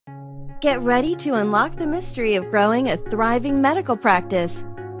Get ready to unlock the mystery of growing a thriving medical practice.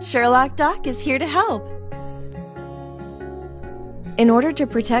 Sherlock Doc is here to help. In order to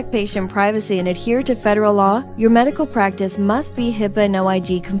protect patient privacy and adhere to federal law, your medical practice must be HIPAA and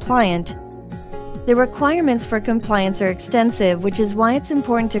OIG compliant. The requirements for compliance are extensive, which is why it's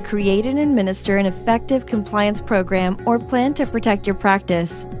important to create and administer an effective compliance program or plan to protect your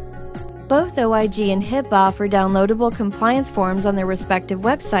practice. Both OIG and HIPAA offer downloadable compliance forms on their respective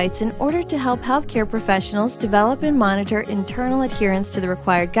websites in order to help healthcare professionals develop and monitor internal adherence to the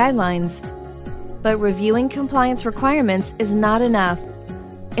required guidelines. But reviewing compliance requirements is not enough.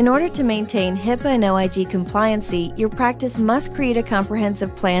 In order to maintain HIPAA and OIG compliancy, your practice must create a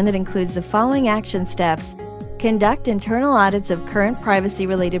comprehensive plan that includes the following action steps. Conduct internal audits of current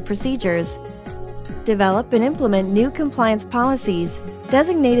privacy-related procedures. Develop and implement new compliance policies.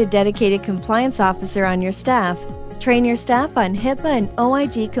 Designate a dedicated compliance officer on your staff. Train your staff on HIPAA and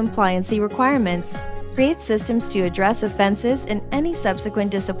OIG compliancy requirements. Create systems to address offenses and any subsequent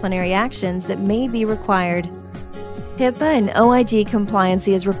disciplinary actions that may be required. HIPAA and OIG compliancy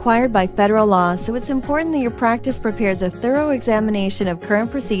is required by federal law, so it's important that your practice prepares a thorough examination of current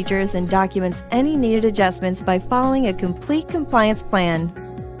procedures and documents any needed adjustments by following a complete compliance plan.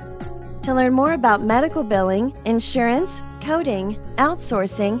 To learn more about medical billing, insurance, coding,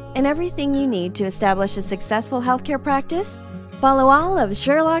 outsourcing, and everything you need to establish a successful healthcare practice, follow all of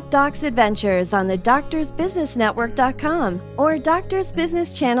Sherlock Doc's adventures on the doctorsbusinessnetwork.com or Doctors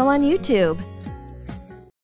Business channel on YouTube.